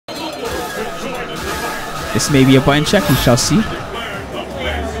This may be a button check. We shall see.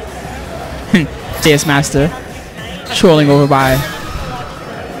 JS Master trolling over by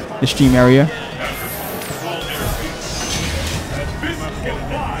the stream area.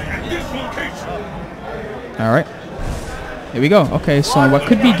 All right. Here we go. Okay, so what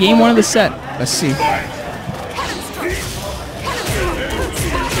could be game 1 of the set? Let's see.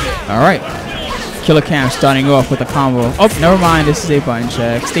 All right. Killacam starting off with a combo. Oh, never mind. This is a button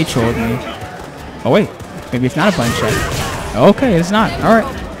check. They trolled me. Oh, wait. Maybe it's not a button check. Okay, it's not. All right.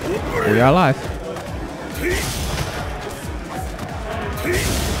 We are live.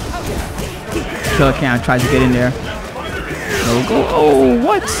 Killacam tries to get in there. No go. Oh,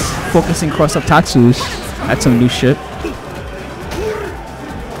 what? Focusing cross up Tatsus. That's some new shit.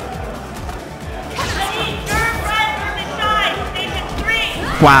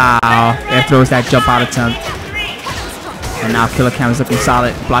 Wow, air throws that jump out attempt. And now Killacam is looking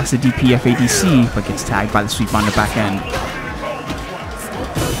solid. Blocks the DP FADC, but gets tagged by the sweep on the back end.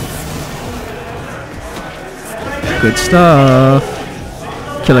 Good stuff.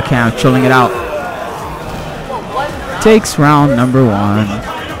 Killacam chilling it out. Takes round number 1.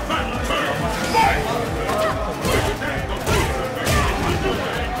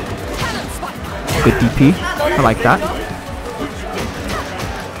 Good DP. I like that.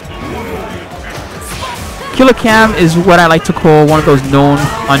 Killacam is what I like to call one of those known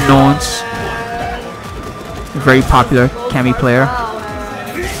unknowns. Very popular Cammy player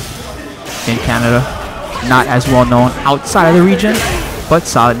in Canada. Not as well known outside of the region, but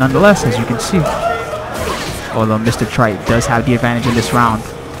solid nonetheless, as you can see. Although Mr. Trite does have the advantage in this round.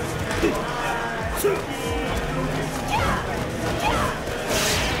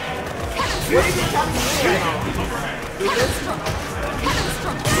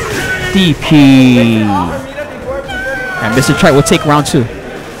 DP. And Mr. Trite will take round 2.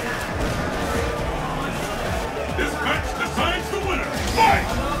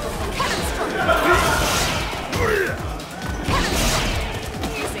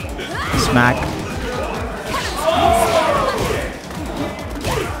 Smack.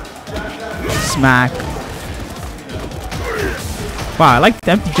 Smack. Wow, I like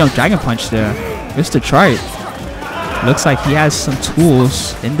the empty jump dragon punch there. Mr. Trite. Looks like he has some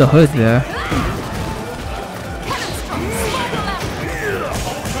tools in the hood there.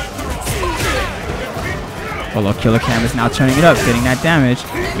 Although Killacam is now turning it up, getting that damage.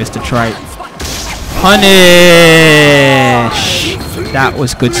 Mr. Trite. Punish! That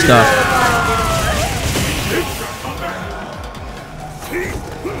was good stuff.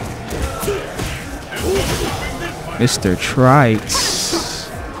 Mr. Trite.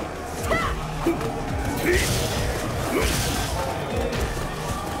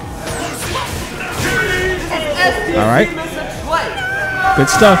 All right. Good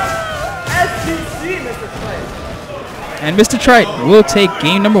stuff. And Mr. Trite will take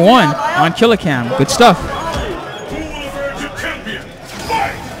game number 1 on Killacam. Good stuff.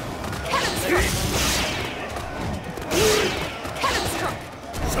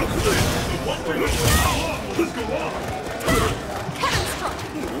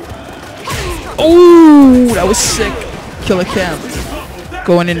 Oh, that was sick. Killacam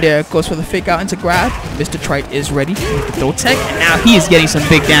going in there, goes for the fake out into grab. Mr. Trite is ready with the throw tech, and now he is getting some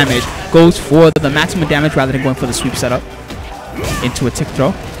big damage. Goes for the maximum damage rather than going for the sweep setup into a tick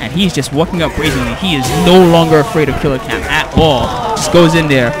throw, and he's just walking up brazenly. He is no longer afraid of Killacam at all. Just goes in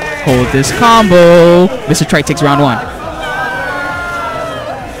there, hold this combo. Mr. Trite takes round 1.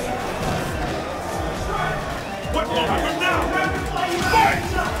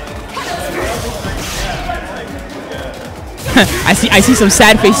 I see some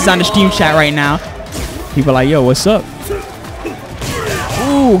sad faces on the stream chat right now. People are like, yo, what's up?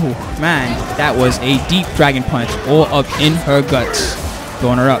 Ooh, man, that was a deep dragon punch all up in her guts.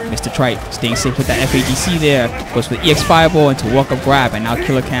 Throwing her up. Mr. Trite staying safe with that FADC there. Goes for the EX fireball into walk-up grab, and now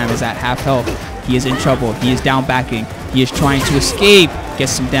Killacam is at half health. He is in trouble. He is down backing. He is trying to escape.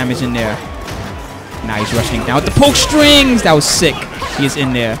 Gets some damage in there. Now he's rushing down with the poke strings. That was sick. He is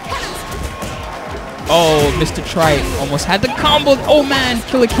in there. Oh, Mr. Trite almost had the combo. Oh, man.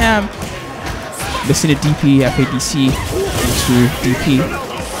 Killacam missing a DP, FADC into DP.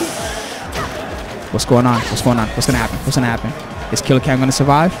 What's going on? What's going on? What's going to happen? What's going to happen? Is Killacam going to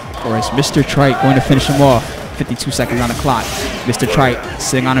survive? Or is Mr. Trite going to finish him off? 52 seconds on the clock. Mr. Trite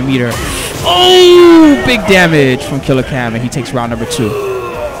sitting on a meter. Oh, big damage from Killacam, and he takes round number 2.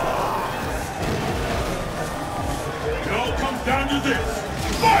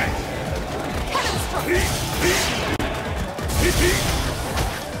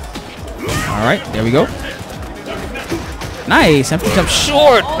 All right, there we go. Nice. Empty jump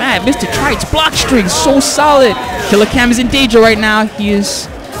short. Man, Mr. Trite's block string so solid. Killacam is in danger right now. He is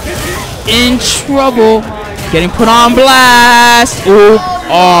in trouble. Getting put on blast. Oh,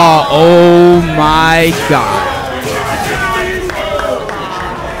 oh my God.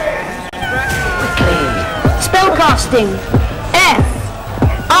 Spellcasting.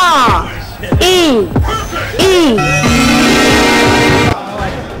 F-R-E-E.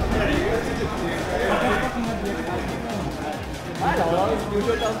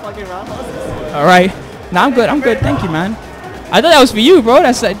 All right. Nah, I'm good. I'm good. Thank you, man. I thought that was for you, bro.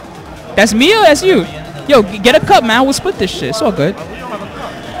 That's me or that's you? Yo, get a cup, man. We'll split this shit. It's all good.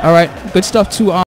 All right. Good stuff too.